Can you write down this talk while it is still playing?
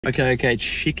Okay,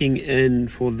 checking in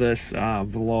for this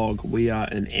vlog. We are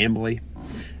in Amberley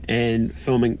and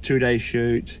filming 2-day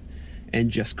shoot and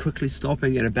just quickly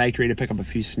stopping at a bakery to pick up a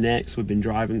few snacks. We've been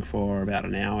driving for about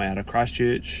an hour out of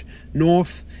Christchurch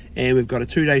North, and we've got a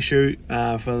 2-day shoot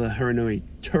for the Hurunui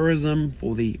tourism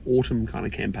for the autumn kind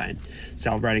of campaign,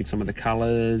 celebrating some of the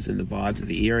colours and the vibes of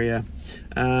the area.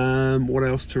 What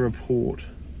else to report?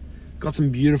 Got some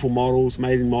beautiful models,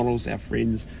 amazing models, our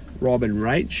friends Rob and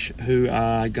Rach, who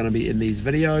are going to be in these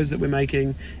videos that we're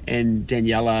making, and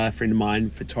Daniela, a friend of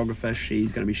mine, photographer,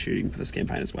 she's going to be shooting for this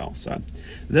campaign as well. So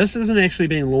this isn't actually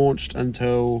being launched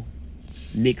until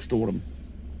next autumn,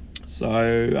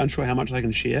 so unsure how much I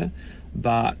can share,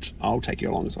 but I'll take you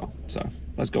along as well. So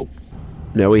let's go.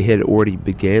 Now, we had already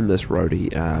began this roadie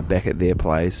back at their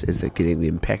place as they're getting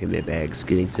them packing their bags,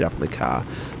 getting set up in the car,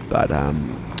 but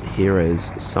here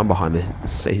is some behind the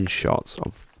scenes shots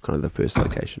of kind of the first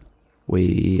location.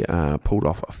 We pulled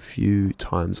off a few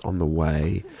times on the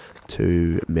way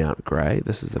to Mount Grey.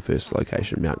 This is the first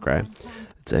location, Mount Grey.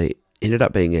 It ended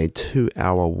up being a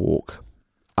 2-hour walk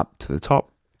up to the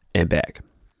top and back.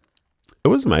 It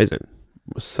was amazing.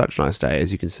 It was such a nice day,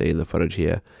 as you can see in the footage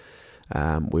here.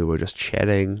 We were just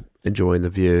chatting, enjoying the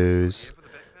views,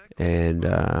 and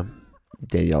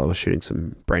Daniela was shooting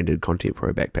some branded content for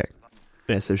her backpack.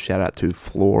 Massive shout out to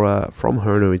Flora from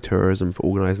Hurunui Tourism for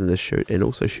organising this shoot and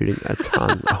also shooting a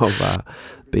ton of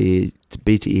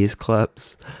BTS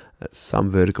clips, some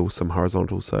vertical, some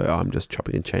horizontal, so I'm just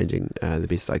chopping and changing the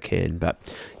best I can. But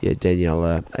yeah,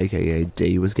 Daniela, aka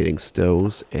D, was getting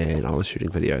stills and I was shooting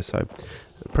video, so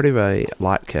pretty very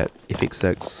light kit,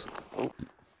 Fx6,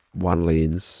 one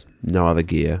lens, no other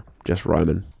gear, just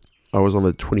roaming. I was on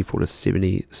the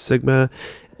 24-70 Sigma,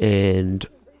 and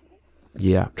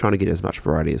yeah, trying to get as much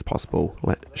variety as possible,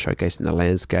 like showcasing the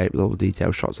landscape, little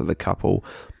detail shots of the couple,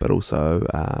 but also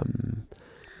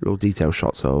little detail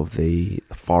shots of the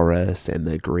forest and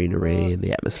the greenery and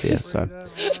the atmosphere. So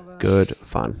good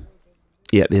fun.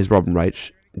 Yeah, there's Rob and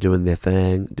Rach doing their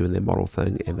thing, doing their model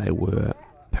thing, and they were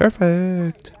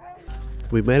perfect.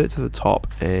 We made it to the top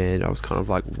and I was kind of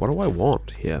like, what do I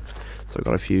want here? So I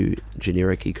got a few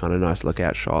generic-y kind of nice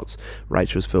lookout shots.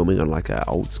 Rach was filming on like an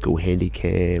old school handy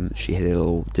cam. She had a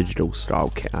little digital style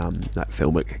that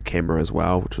filmic camera as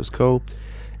well, which was cool.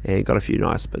 And got a few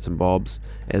nice bits and bobs,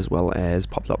 as well as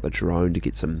popped up the drone to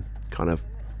get some kind of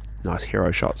nice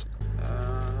hero shots.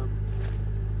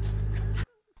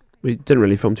 We didn't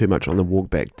really film too much on the walk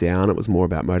back down. It was more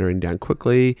about motoring down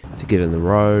quickly to get in the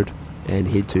road and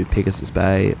head to Pegasus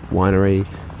Bay Winery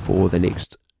for the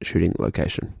next shooting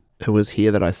location. It was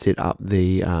here that I set up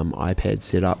the iPad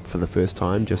setup for the first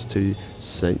time, just to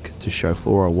sync to show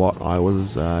Flora what I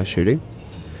was shooting.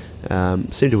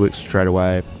 Seemed to work straight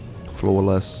away,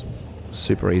 flawless,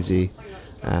 super easy.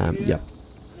 Yeah.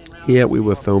 Here we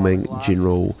were filming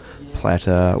general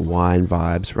platter, wine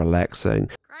vibes, relaxing.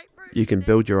 You can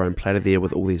build your own platter there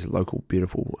with all these local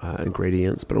beautiful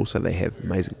ingredients, but also they have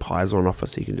amazing pies on offer,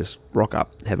 so you can just rock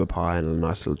up, have a pie and a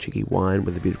nice little cheeky wine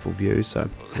with a beautiful view, so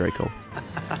very cool.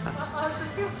 Oh, is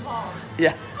this your fault?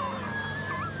 Yeah.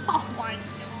 Oh my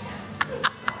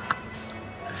God.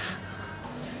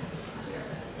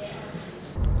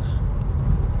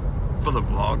 For the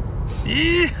vlog.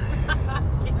 Yeah.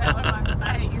 Get out of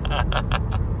my face.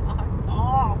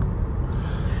 Oh.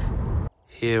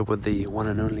 Here with the one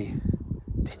and only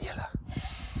Daniela.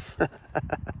 I'm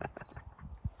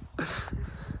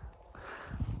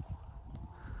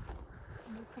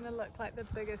just gonna look like the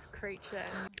biggest creature.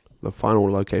 The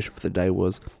final location for the day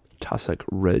was Tussock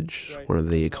Ridge, one of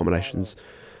the accommodations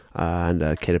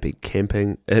under Canopy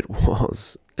Camping. It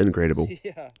was incredible.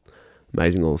 Yeah.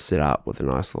 Amazing little setup with a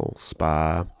nice little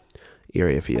spa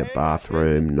area for your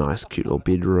bathroom, nice cute little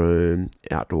bedroom,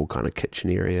 outdoor kind of kitchen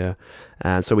area.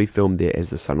 So we filmed there as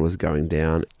the sun was going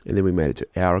down, and then we made it to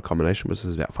our accommodation, which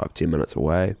is about 5-10 minutes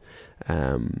away.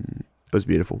 It was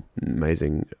beautiful,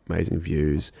 amazing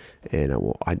views,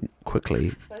 and I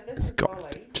quickly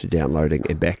got to downloading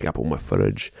and backing up all my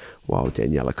footage while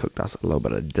Daniela cooked us a little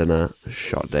bit of dinner,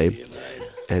 shot deep,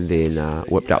 and then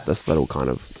whipped up this little kind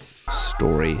of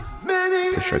story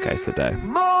to showcase the day.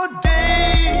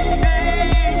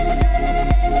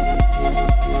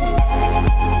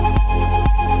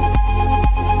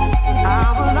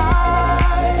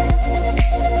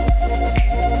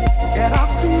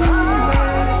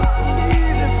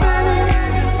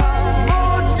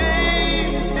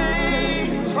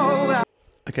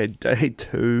 Okay, day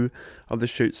 2 of the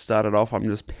shoot started off. I'm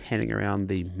just panning around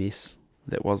the mess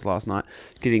that was last night,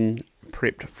 getting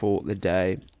prepped for the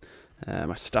day.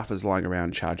 My stuff is lying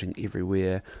around, charging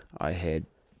everywhere. I had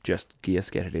just gear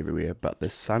scattered everywhere. But the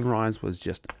sunrise was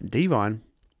just divine.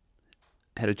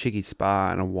 Had a cheeky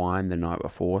spa and a wine the night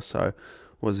before, so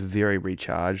was very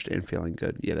recharged and feeling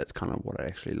good. Yeah, that's kind of what it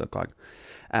actually looked like.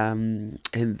 And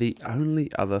the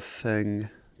only other thing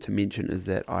to mention is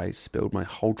that I spilled my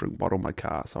whole drink bottle in my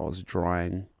car, so I was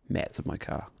drying mats of my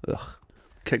car. Ugh.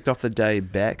 Kicked off the day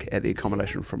back at the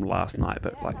accommodation from last night,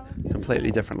 but like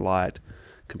completely different light,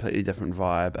 completely different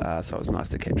vibe, so it was nice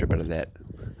to capture a bit of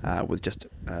that with just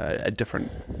a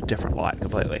different light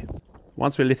completely.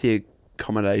 Once we left the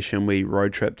accommodation, we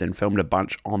road tripped and filmed a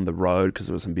bunch on the road because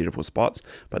there were some beautiful spots,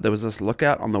 but there was this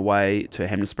lookout on the way to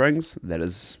Hamner Springs that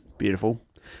is beautiful,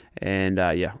 and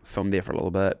yeah, filmed there for a little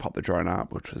bit, popped the drone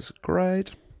up, which was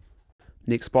great.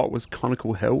 Next spot was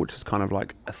Conical Hill, which is kind of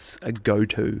like a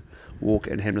go-to walk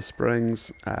in Hamner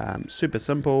Springs. Super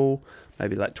simple,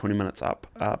 maybe like 20 minutes up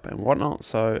and whatnot,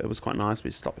 so it was quite nice. We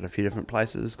stopped at a few different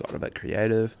places, got a bit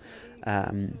creative,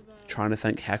 trying to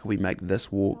think how could we make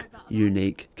this walk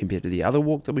unique compared to the other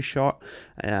walk that we shot,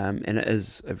 and it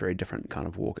is a very different kind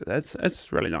of walk.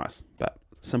 It's really nice, but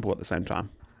simple at the same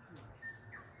time.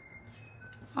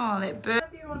 Oh, that bird.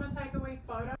 Do you want to take a wee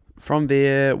photo? From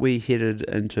there, we headed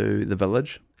into the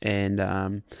village, and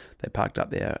they parked up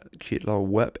their cute little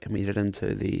whip, and we headed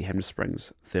into the Hamner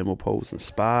Springs thermal pools and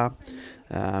spa.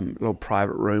 Little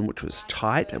private room, which was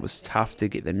tight. It was tough to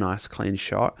get the nice, clean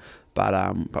shot,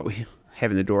 but we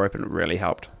having the door open really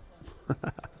helped.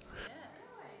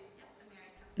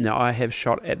 Now, I have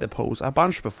shot at the pools a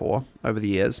bunch before over the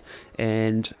years,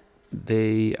 and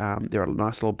there are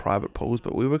nice little private pools,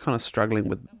 but we were kind of struggling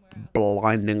with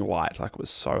blinding light, like it was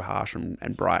so harsh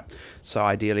and bright. So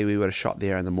ideally we would have shot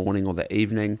there in the morning or the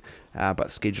evening, but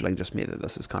scheduling just meant that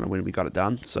this is kind of when we got it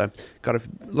done. So got a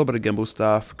little bit of gimbal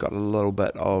stuff, got a little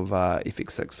bit of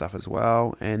Fx6 stuff as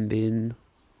well, and then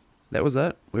that was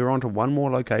it. We were on to one more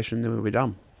location, then we were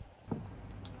done.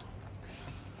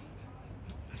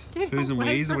 Who's and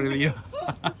wheeze or whatever you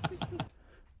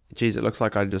Geez, it looks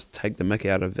like I just take the mick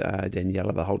out of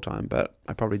Daniela the whole time, but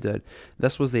I probably did.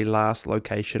 This was the last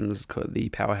location. It's called the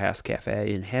Powerhouse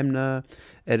Cafe in Hamner.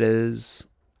 It is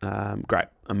great,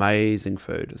 amazing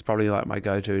food. It's probably like my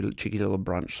go-to cheeky little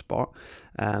brunch spot.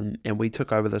 And we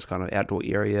took over this kind of outdoor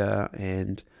area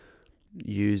and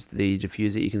used the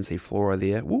diffuser. You can see Flora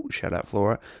there. Woo, shout out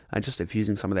Flora. Just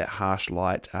diffusing some of that harsh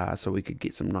light so we could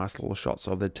get some nice little shots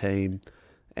of the team,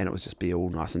 and it was just be all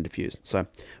nice and diffused. So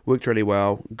worked really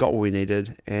well, got what we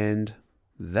needed, and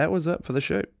that was it for the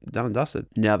shoot. Done and dusted.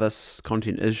 Now this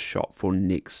content is shot for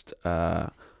next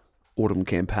autumn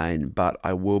campaign, but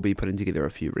I will be putting together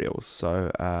a few reels,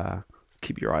 so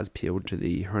keep your eyes peeled to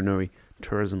the Hurunui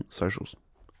tourism socials.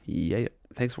 Yeah,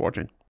 thanks for watching.